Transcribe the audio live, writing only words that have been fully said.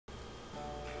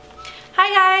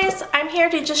Hi guys, I'm here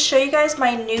to just show you guys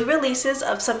my new releases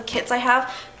of some kits I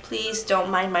have. Please don't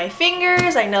mind my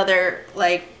fingers. I know they're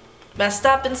like messed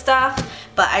up and stuff,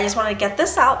 but I just want to get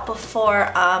this out before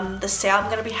the sale I'm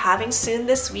going to be having soon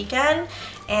this weekend.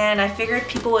 And I figured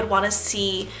people would want to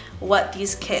see what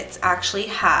these kits actually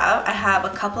have. I have a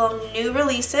couple of new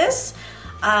releases.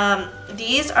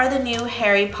 These are the new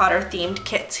Harry Potter themed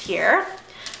kits here.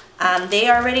 They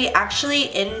are already actually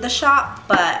in the shop,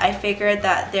 but I figured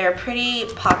that they're pretty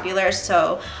popular,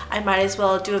 so I might as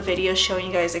well do a video showing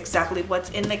you guys exactly what's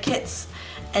in the kits.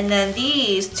 And then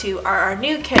these two are our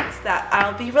new kits that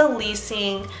I'll be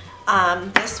releasing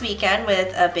this weekend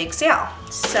with a big sale.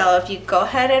 So if you go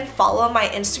ahead and follow my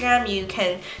Instagram, you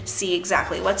can see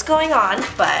exactly what's going on.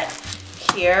 But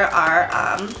here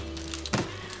are,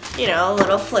 you know, a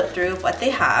little flip through of what they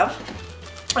have.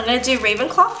 I'm going to do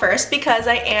Ravenclaw first because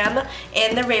I am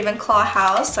in the Ravenclaw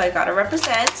house, so I gotta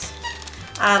represent.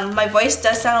 My voice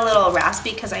does sound a little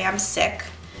raspy because I am sick,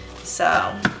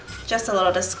 so just a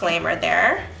little disclaimer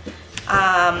there.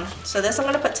 So this I'm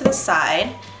going to put to the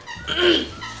side.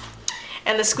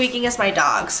 And the squeaking is my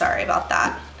dog, sorry about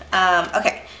that.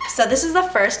 Okay, so this is the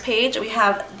first page. We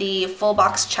have the full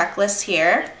box checklist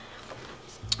here.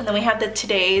 And then we have the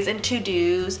today's and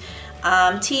to-dos.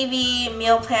 TV,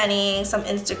 meal planning, some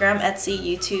Instagram, Etsy,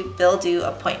 YouTube, bill due,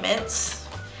 appointments.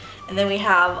 And then we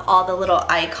have all the little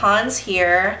icons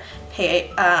here,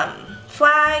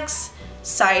 flags,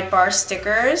 sidebar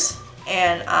stickers,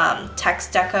 and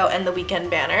text deco and the weekend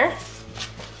banner.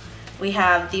 We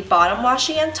have the bottom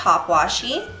washi and top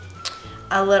washi,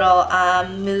 a little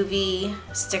movie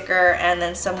sticker, and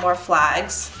then some more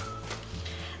flags.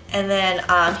 And then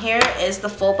here is the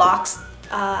full box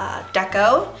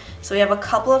deco. So we have a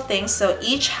couple of things. So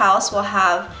each house will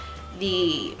have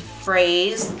the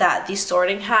phrase that the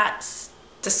sorting hat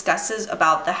discusses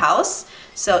about the house.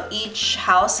 So each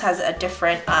house has a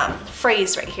different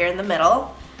phrase right here in the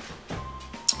middle.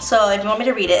 So if you want me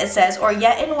to read it, it says, "Or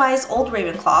yet in wise old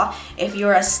Ravenclaw, if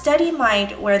you're a steady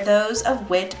mind where those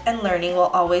of wit and learning will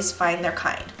always find their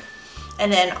kind."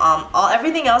 And then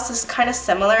everything else is kind of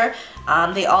similar.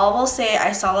 They all will say,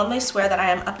 "I solemnly swear that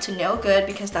I am up to no good,"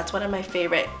 because that's one of my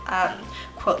favorite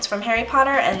quotes from Harry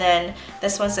Potter. And then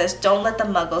this one says, "Don't let the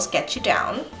muggles get you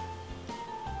down."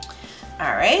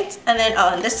 Alright, and then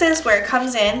and this is where it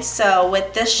comes in. So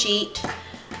with this sheet,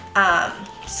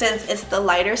 since it's the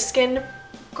lighter skinned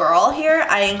girl here,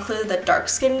 I included the dark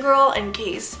skinned girl in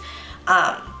case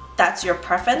that's your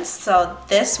preference. So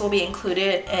this will be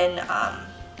included in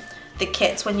the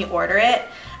kits when you order it.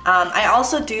 I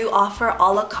also do offer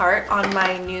a la carte on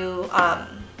my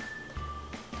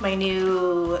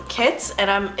new kits,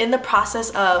 and I'm in the process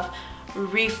of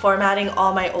reformatting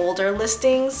all my older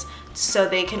listings so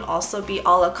they can also be a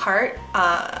la carte.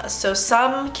 So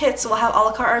some kits will have a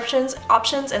la carte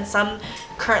options and some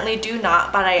currently do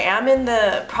not, but I am in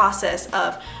the process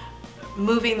of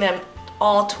moving them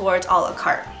all towards a la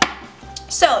carte.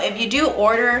 So if you do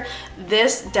order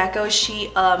this deco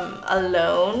sheet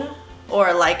alone,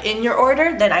 or like in your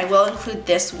order, then I will include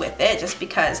this with it, just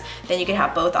because then you can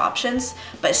have both options.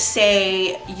 But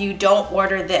say you don't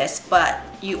order this, but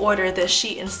you order this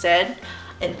sheet instead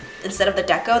of the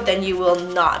deco, then you will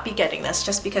not be getting this,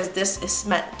 just because this is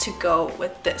meant to go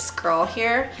with this girl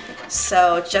here.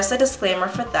 So just a disclaimer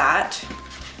for that.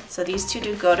 So these two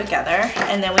do go together.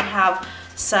 And then we have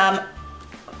some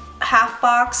half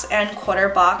box and quarter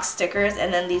box stickers,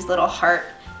 and then these little heart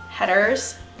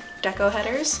headers, deco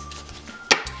headers.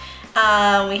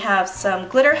 We have some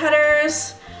glitter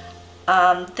headers.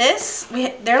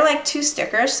 They're like two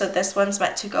stickers, so this one's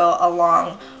meant to go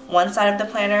along one side of the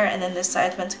planner, and then this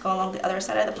side's meant to go along the other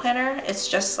side of the planner. It's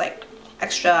just like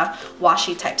extra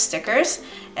washi type stickers.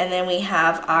 And then we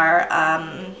have our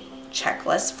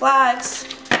checklist flags.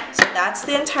 So that's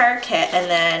the entire kit, and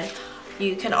then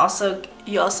you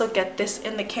also get this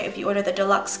in the kit if you order the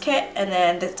deluxe kit, and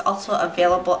then it's also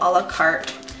available a la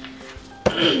carte.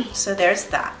 So there's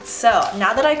that. So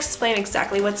now that I explained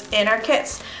exactly what's in our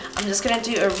kits, I'm just gonna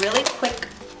do a really quick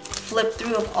flip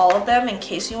through of all of them in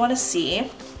case you want to see.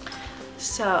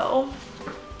 So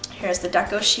here's the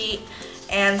deco sheet,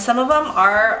 and some of them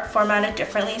are formatted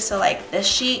differently. So like this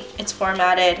sheet, it's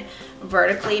formatted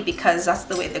vertically because that's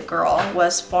the way the girl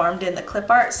was formed in the clip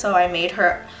art. So I made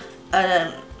her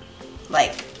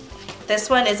like this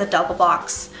one is a double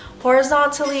box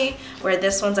horizontally, where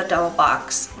this one's a double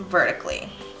box vertically,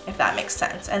 if that makes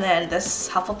sense. And then this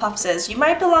Hufflepuff says, "You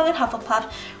might belong in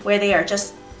Hufflepuff, where they are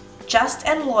just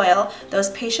and loyal. Those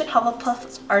patient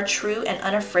Hufflepuffs are true and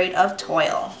unafraid of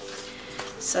toil."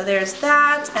 So there's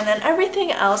that, and then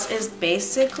everything else is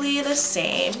basically the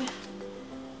same.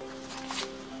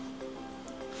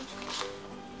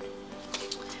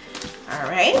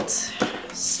 Alright,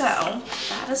 so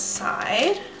that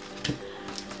aside,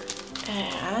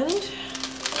 and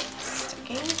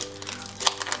sticking,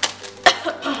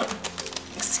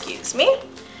 excuse me.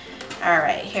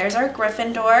 Alright, here's our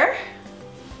Gryffindor.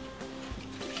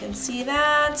 You can see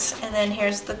that, and then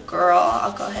here's the girl.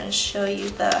 I'll go ahead and show you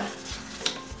the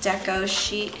deco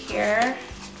sheet here.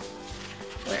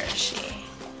 Where is she?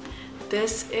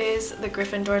 This is the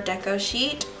Gryffindor deco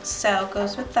sheet, so it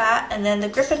goes with that. And then the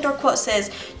Gryffindor quote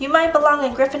says, "You might belong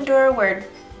in Gryffindor where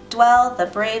dwell the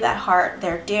brave at heart.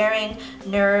 Their daring,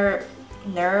 nerve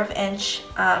and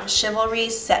chivalry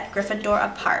set Gryffindor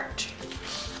apart."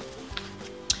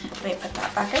 Let me put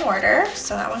that back in order.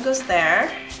 So that one goes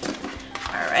there.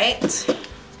 Alright, so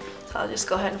I'll just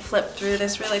go ahead and flip through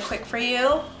this really quick for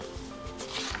you.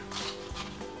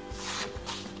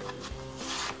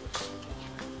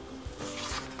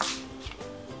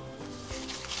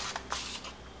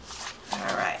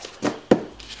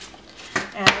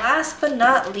 Last but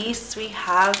not least, we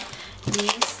have the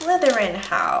Slytherin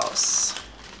house.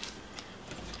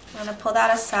 I'm gonna pull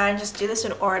that aside and just do this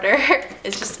in order.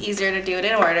 It's just easier to do it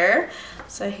in order.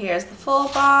 So here's the full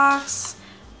box,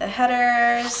 the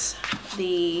headers,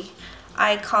 the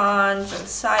icons and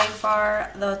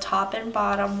sidebar, the top and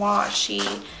bottom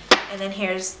washi, and then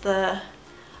here's the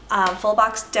full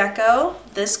box deco.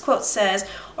 This quote says,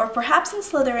 "Or perhaps in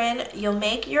Slytherin, you'll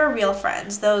make your real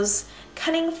friends. Those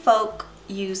cunning folk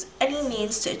use any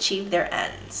means to achieve their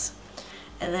ends."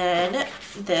 And then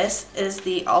this is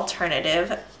the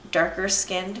alternative darker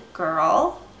skinned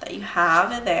girl that you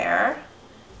have there.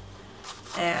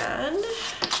 And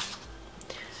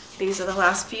these are the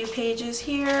last few pages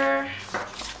here.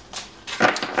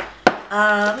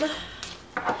 And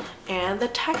the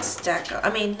text deco,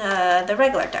 the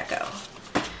regular deco.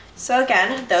 So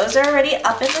again, those are already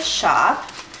up in the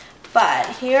shop, but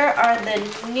here are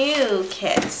the new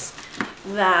kits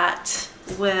that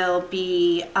will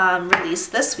be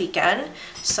released this weekend.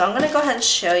 So I'm going to go ahead and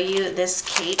show you this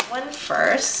Kate one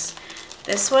first.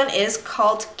 This one is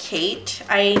called Kate.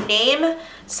 I name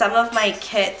some of my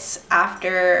kits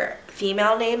after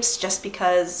female names just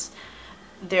because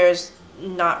there's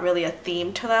not really a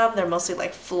theme to them. They're mostly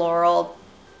like floral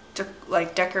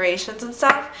decorations and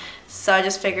stuff. So I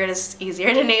just figured it's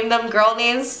easier to name them girl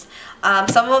names.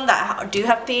 Some of them that do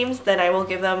have themes, then I will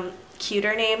give them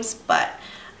cuter names, but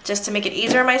just to make it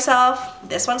easier on myself,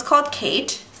 this one's called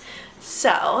Kate.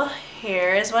 So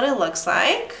here's what it looks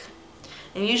like,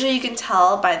 and usually you can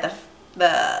tell by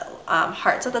the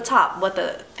hearts at the top what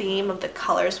the theme of the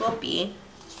colors will be.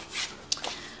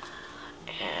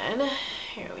 And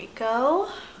here we go.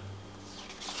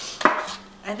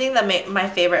 I think that my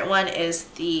favorite one is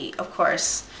the, of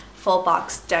course, full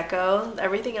box deco.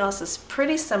 Everything else is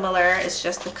pretty similar, it's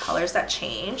just the colors that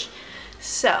change.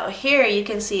 So here you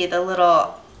can see the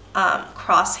little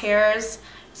crosshairs.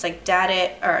 It's like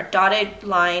dotted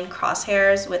line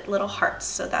crosshairs with little hearts.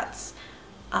 So that's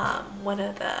one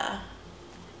of the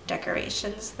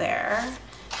decorations there.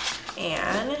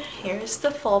 And here's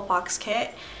the full box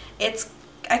kit.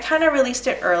 I kind of released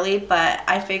it early, but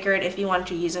I figured if you wanted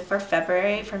to use it for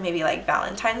February, for maybe like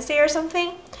Valentine's Day or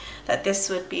something, that this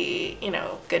would be, you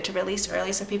know, good to release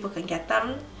early so people can get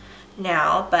them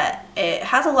now. But it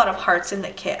has a lot of hearts in the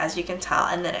kit, as you can tell,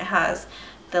 and then it has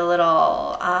the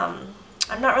little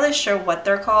I'm not really sure what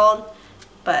they're called,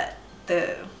 but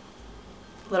the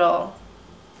little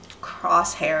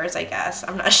crosshairs, I guess,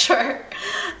 I'm not sure.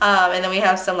 And then we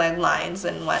have some like lines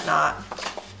and whatnot.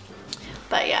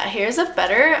 But yeah, here's a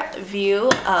better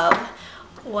view of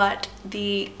what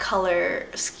the color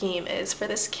scheme is for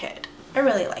this kit. I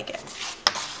really like it.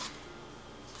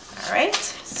 Alright,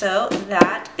 so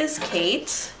that is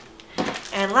Kate.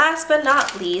 And last but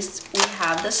not least, we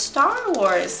have the Star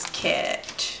Wars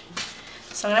kit.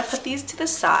 So I'm going to put these to the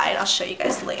side. I'll show you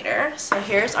guys later. So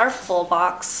here's our full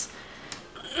box.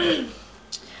 In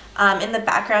the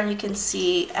background you can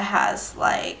see it has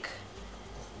like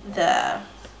the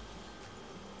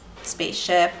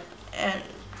spaceship and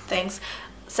things.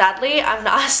 Sadly, I'm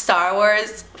not a Star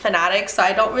Wars fanatic, so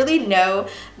I don't really know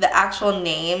the actual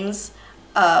names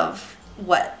of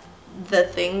what the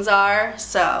things are,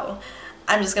 so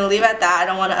I'm just gonna leave it at that. I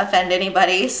don't want to offend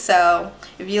anybody. So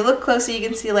if you look closely, you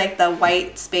can see like the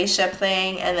white spaceship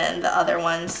thing and then the other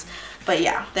ones. But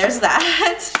yeah, there's that.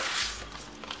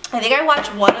 I think I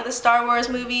watched one of the Star Wars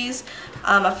movies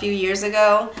a few years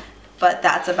ago, but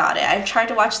that's about it. I've tried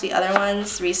to watch the other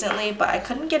ones recently, but I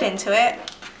couldn't get into it.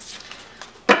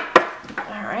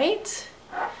 Alright.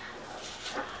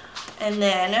 And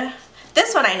then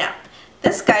this one I know.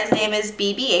 This guy's name is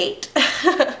BB-8.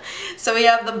 So we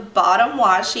have the bottom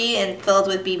washi and filled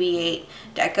with BB-8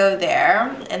 deco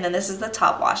there, and then this is the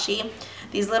top washi.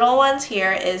 These little ones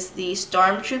here is the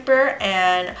Stormtrooper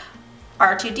and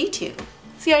R2-D2.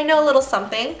 See, I know a little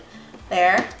something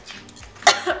there.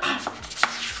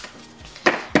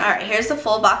 Alright, here's the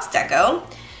full box deco.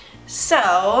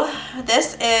 So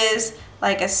this is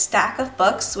like a stack of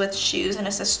books with shoes, and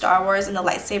it says Star Wars and the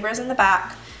lightsabers in the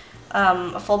back.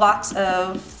 A full box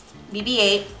of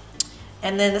BB-8,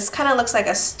 and then this kind of looks like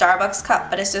a Starbucks cup,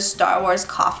 but it's just Star Wars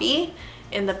coffee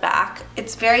in the back.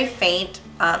 It's very faint,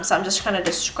 so I'm just trying to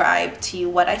describe to you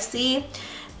what I see.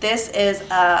 This is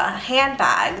a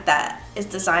handbag that is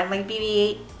designed like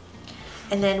BB-8,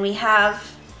 and then we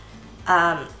have,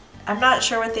 I'm not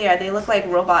sure what they are. They look like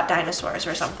robot dinosaurs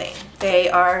or something. They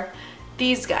are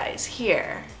these guys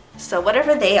here. So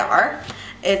whatever they are,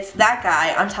 it's that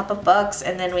guy on top of books,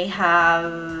 and then we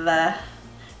have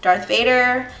Darth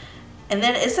Vader, and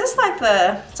then is this like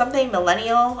the something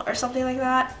millennial or something like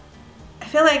that? I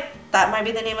feel like that might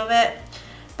be the name of it.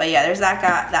 But yeah, there's that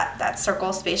guy, that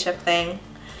circle spaceship thing,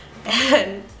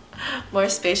 and more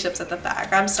spaceships at the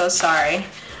back. I'm so sorry.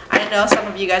 I know some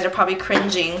of you guys are probably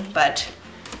cringing, but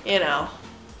you know.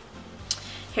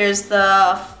 Here's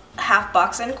the half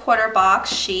box and quarter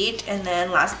box sheet, and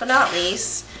then last but not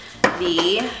least,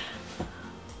 the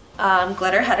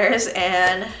glitter headers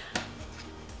and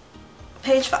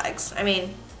page flags. I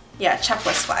mean, yeah,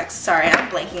 checklist flags. Sorry, I'm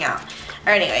blanking out.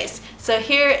 Alright, anyways, so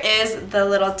here is the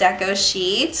little deco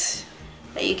sheet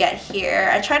that you get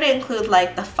here. I try to include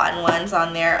like the fun ones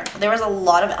on there. There was a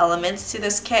lot of elements to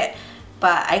this kit,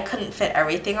 but I couldn't fit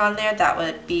everything on there. That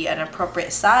would be an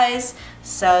appropriate size.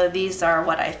 So these are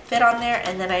what I fit on there,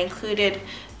 and then I included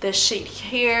this sheet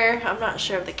here. I'm not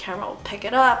sure if the camera will pick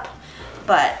it up,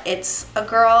 but it's a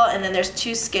girl, and then there's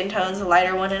two skin tones, a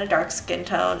lighter one and a dark skin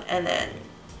tone, and then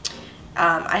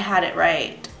I had it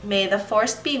right. May the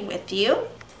Force be with you.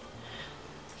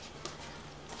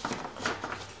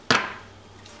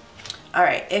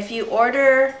 Alright, if you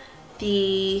order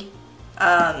the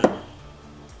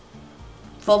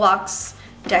full box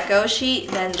deco sheet,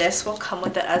 then this will come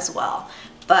with it as well.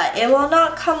 But it will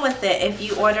not come with it if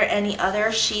you order any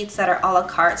other sheets that are a la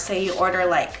carte. Say you order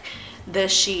like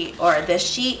this sheet or this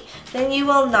sheet, then you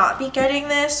will not be getting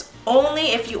this.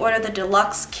 Only if you order the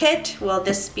deluxe kit will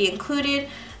this be included,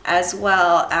 as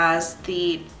well as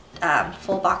the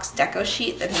full box deco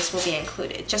sheet, then this will be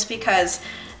included. Just because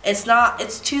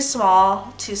it's too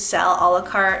small to sell a la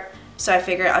carte, so I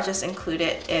figured I'll just include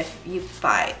it if you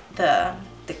buy the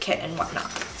kit and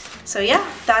whatnot. So yeah,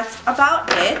 that's about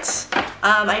it.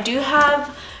 I do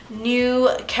have new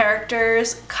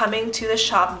characters coming to the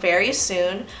shop very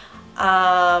soon.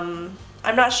 I'm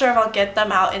not sure if I'll get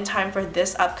them out in time for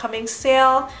this upcoming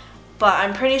sale, but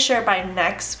I'm pretty sure by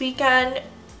next weekend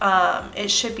it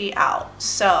should be out.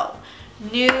 So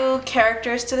new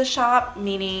characters to the shop,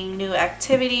 meaning new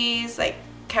activities, like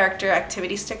character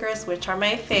activity stickers, which are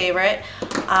my favorite.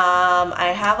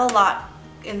 I have a lot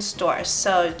in store,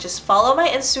 so just follow my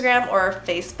Instagram or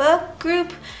Facebook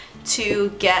group to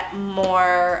get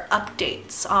more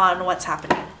updates on what's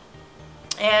happening.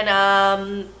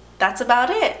 And that's about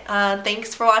it.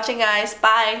 Thanks for watching, guys.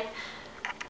 Bye.